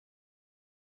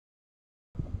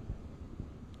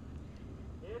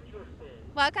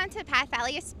Welcome to Path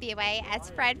Valley Speedway as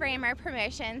Fred Raymer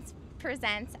Promotions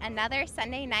presents another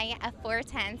Sunday night of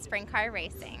 410 sprint car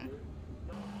racing.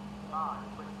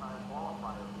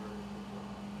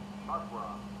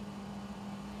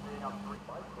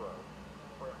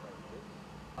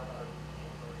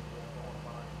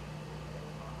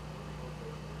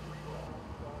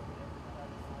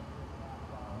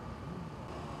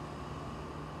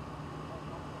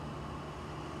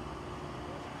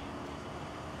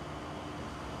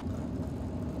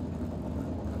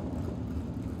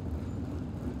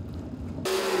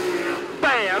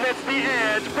 Bam, it's the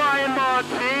edge, Brian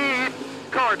Monteith.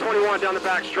 Car 21 down the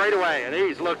back straightaway, and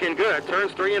he's looking good.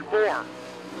 Turns 3 and 4.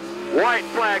 White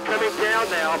flag coming down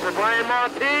now for Brian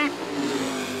Monteith.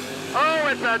 Oh,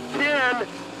 it's a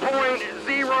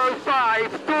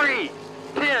 10.053.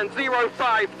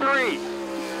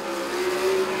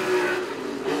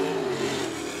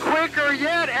 10.053. Quicker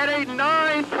yet at a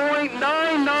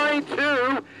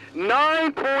 9.992.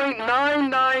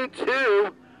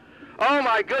 9.992. Oh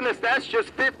my goodness, that's just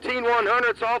 15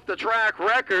 100ths off the track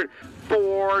record.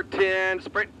 410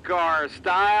 sprint car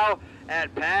style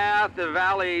at Path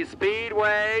Valley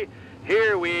Speedway.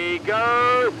 Here we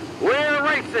go. We're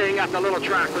racing at the little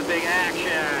track with big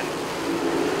action.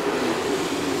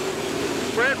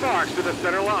 Brent Marks to the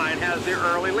center line has the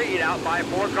early lead out by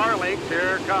 4 car lengths.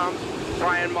 Here comes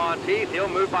Brian Monteith. He'll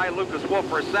move by Lucas Wolf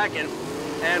for second,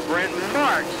 and Brent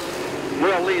Marks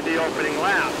will lead the opening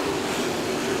lap.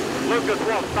 Lucas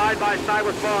Wolf side by side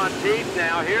with Monteith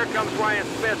now. Here comes Ryan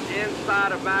Smith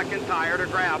inside of McIntyre to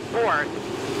grab fourth.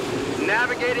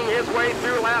 Navigating his way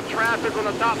through lap traffic on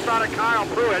the top side of Kyle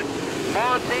Pruitt.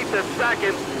 Monteith is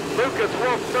second. Lucas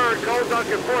Wolf third. Cole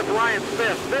Duncan fourth. Ryan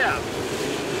Smith fifth.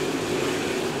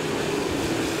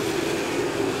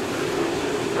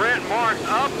 Brent Marks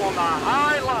up on the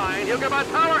high line. He'll get by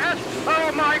Tyler Esch.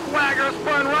 Oh, Mike Wagger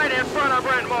spun right in front of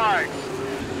Brent Marks.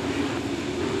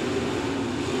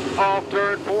 Off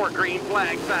turn 4, green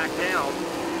flag back down.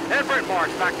 And Brent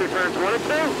Marks back through turns 1 and 2.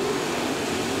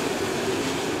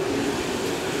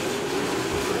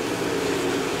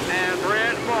 And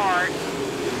Brent Marks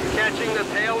catching the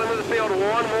tail end of the field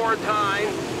one more time.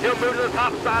 He'll move to the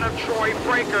top side of Troy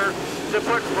Fraker to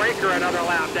put Fraker another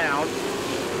lap down.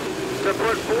 To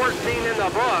put 14 in the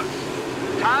books.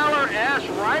 Tyler Esch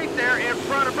right there in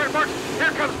front of Brent Marks.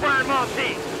 Here comes Brian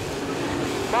Monteith.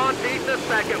 Monteith is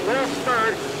second, Wolf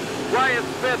third. Ryan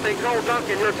Smith and Cole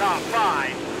Duncan, your top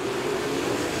 5.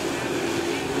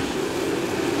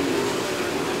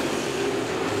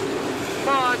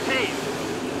 Monteith.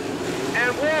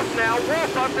 And Wolf now.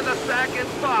 Wolf up to the second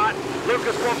spot.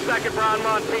 Lucas Wolf second, Brian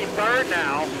Monteith third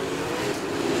now.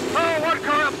 Oh, one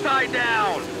car upside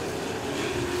down.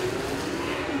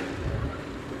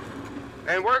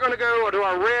 And we're going to go to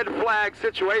a red flag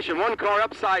situation. One car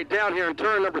upside down here in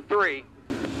turn number 3.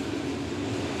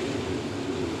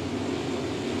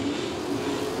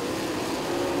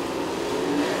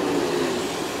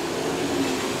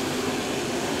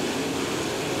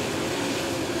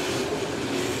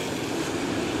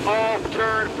 Off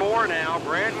turn 4 now,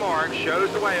 Brent Marks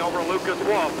shows the way over Lucas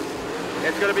Wolf.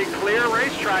 It's going to be clear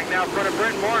racetrack now in front of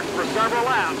Brent Marks for several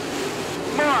laps.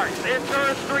 Marks in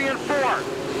turns 3 and 4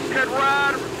 could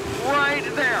ride right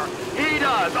there. He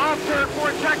does. Off turn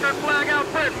 4, checkered flag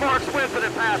out. Brent Marks wins it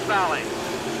at Path Valley.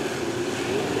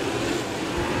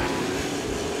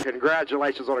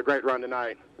 Congratulations on a great run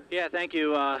tonight. Yeah, thank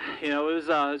you. It was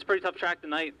a pretty tough track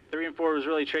tonight. 3 and 4 was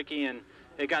really tricky, and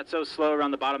it got so slow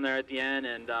around the bottom there at the end,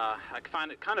 and I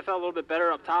kind of felt a little bit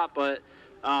better up top, but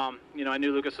I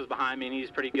knew Lucas was behind me, and he's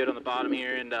pretty good on the bottom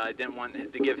here, and I didn't want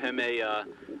to give him a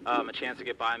chance to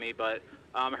get by me, but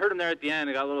I heard him there at the end.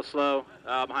 It got a little slow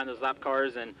behind those lap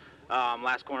cars, and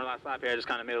last lap here, I just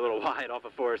kind of made a little wide off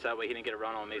of Forrest. That way he didn't get a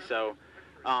run on me. So,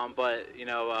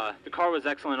 the car was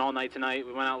excellent all night tonight.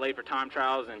 We went out late for time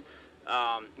trials, and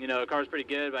the car was pretty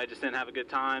good, but I just didn't have a good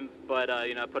time. But,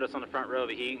 put us on the front row of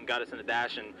the heat and got us in the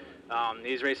dash. And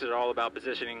these races are all about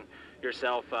positioning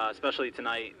yourself, especially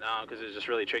tonight, because it was just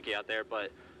really tricky out there.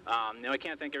 But, I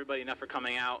can't thank everybody enough for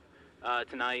coming out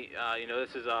tonight.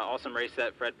 This is an awesome race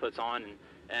that Fred puts on.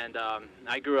 And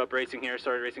I grew up racing here,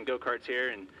 started racing go-karts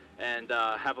here, and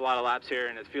have a lot of laps here.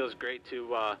 And it feels great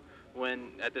to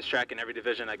win at this track in every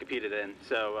division I competed in.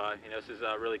 So, this is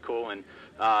really cool, and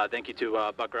thank you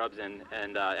to Buck Rubs and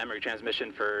Emery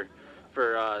Transmission for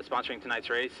sponsoring tonight's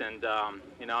race. And,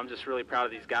 I'm just really proud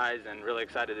of these guys and really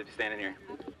excited to be standing here.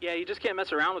 Yeah, you just can't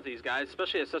mess around with these guys,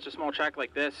 especially at such a small track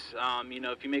like this.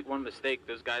 If you make one mistake,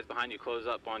 those guys behind you close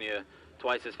up on you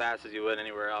twice as fast as you would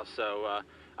anywhere else. So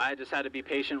I just had to be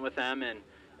patient with them and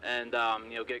you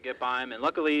know, get by him. And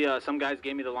luckily, some guys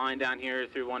gave me the line down here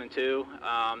through 1 and 2,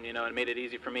 you know, and made it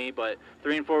easy for me. But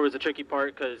 3 and 4 was the tricky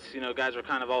part because, you know, guys were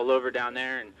kind of all over down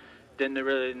there and didn't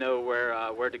really know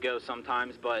where to go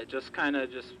sometimes. But just kind of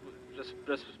just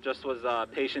was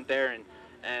patient there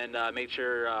and made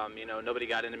sure, you know, nobody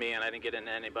got into me and I didn't get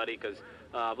into anybody because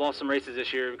I've lost some races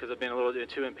this year because I've been a little bit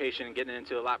too impatient and getting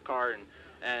into a lap car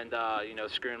and you know,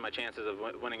 screwing my chances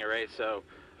of winning a race. So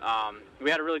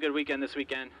we had a really good weekend this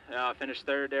weekend. Finished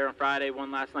 3rd there on Friday,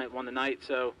 won last night, won the night.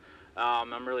 So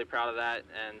I'm really proud of that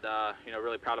and, you know,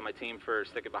 really proud of my team for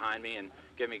sticking behind me and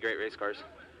giving me great race cars.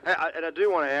 And I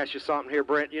do want to ask you something here,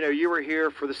 Brent. You know, you were here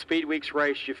for the Speed Weeks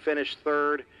race. You finished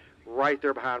 3rd right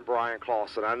there behind Brian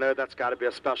Clausen. I know that's got to be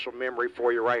a special memory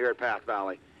for you right here at Path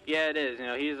Valley. Yeah, it is. You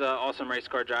know, he's an awesome race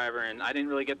car driver, and I didn't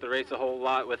really get to race a whole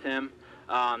lot with him.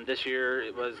 This year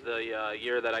it was the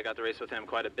year that I got to race with him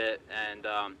quite a bit, and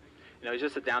you know, he's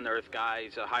just a down-to-earth guy.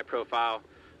 He's a high-profile,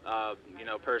 you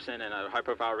know, person and a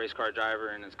high-profile race car driver,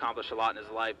 and has accomplished a lot in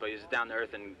his life. But he's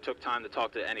down-to-earth and took time to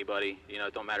talk to anybody. You know,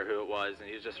 it don't matter who it was, and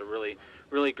he's just a really,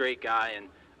 really great guy. And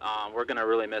we're gonna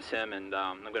really miss him, and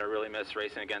I'm gonna really miss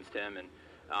racing against him. And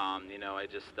you know, I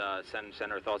just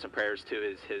send our thoughts and prayers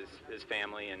to his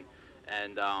family and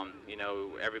you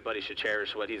know, everybody should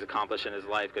cherish what he's accomplished in his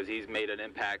life because he's made an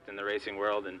impact in the racing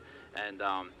world, and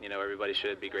you know, everybody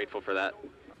should be grateful for that.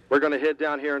 We're going to head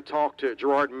down here and talk to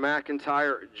Gerard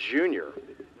McIntyre Jr.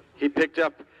 He picked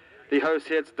up the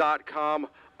HostHits.com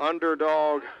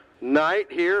underdog night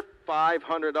here,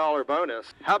 $500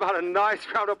 bonus. How about a nice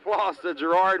round of applause to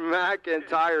Gerard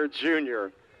McIntyre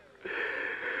Jr.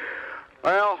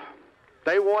 Well,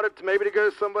 they wanted to maybe to go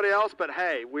to somebody else, but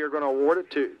hey, we are going to award it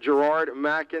to Gerard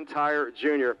McIntyre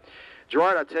Jr.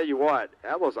 Gerard, I tell you what,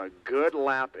 that was a good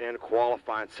lap in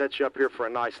qualifying. Set you up here for a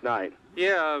nice night.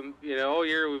 Yeah, you know, all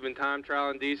year we've been time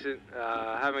trialing decent.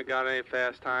 Haven't got any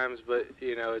fast times, but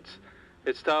you know,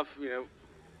 it's tough. You know,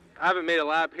 I haven't made a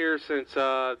lap here since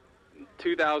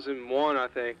 2001, I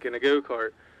think, in a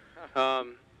go-kart.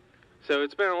 So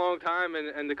it's been a long time,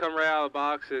 and to come right out of the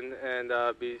box and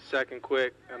be second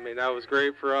quick, I mean, that was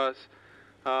great for us.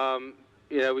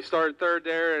 You know, we started 3rd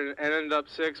there and ended up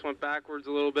 6th, went backwards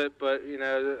a little bit, but, you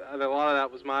know, a lot of that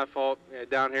was my fault. You know,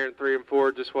 down here in 3 and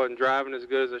 4, just wasn't driving as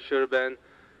good as I should have been.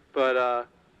 But,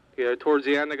 you know, towards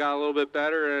the end I got a little bit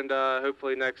better, and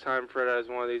hopefully next time Fred has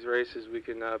one of these races, we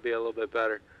can be a little bit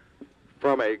better.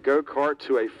 From a go-kart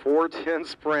to a 410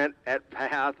 sprint at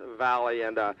Path Valley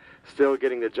and still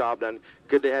getting the job done.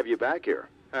 Good to have you back here.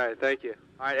 All right, thank you.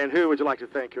 All right, and who would you like to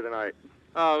thank here tonight?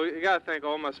 We got to thank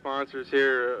all my sponsors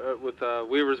here with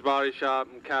Weaver's Body Shop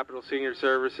and Capital Senior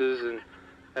Services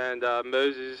and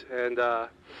Moses and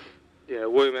you know,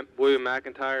 William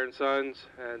McIntyre and Sons.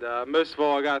 And most of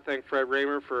all, I got to thank Fred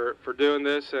Raymer for doing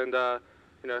this, and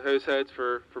you know, Hose Heads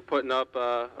for putting up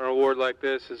an award like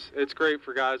this. It's great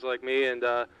for guys like me, and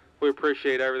we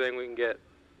appreciate everything we can get.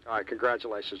 All right,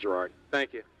 congratulations, Gerard.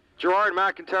 Thank you. Gerard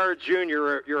McIntyre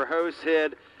Jr., your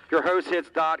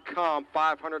HostHits.com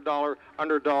 $500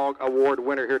 underdog award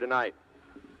winner here tonight.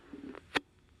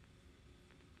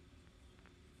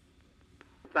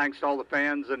 Thanks to all the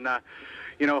fans, and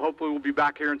you know, hopefully we'll be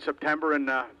back here in September and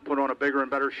put on a bigger and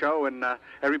better show. And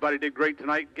everybody did great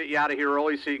tonight. Get you out of here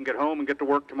early so you can get home and get to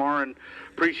work tomorrow. And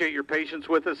appreciate your patience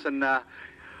with us, and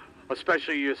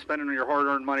especially you spending your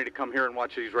hard-earned money to come here and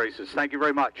watch these races. Thank you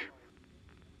very much.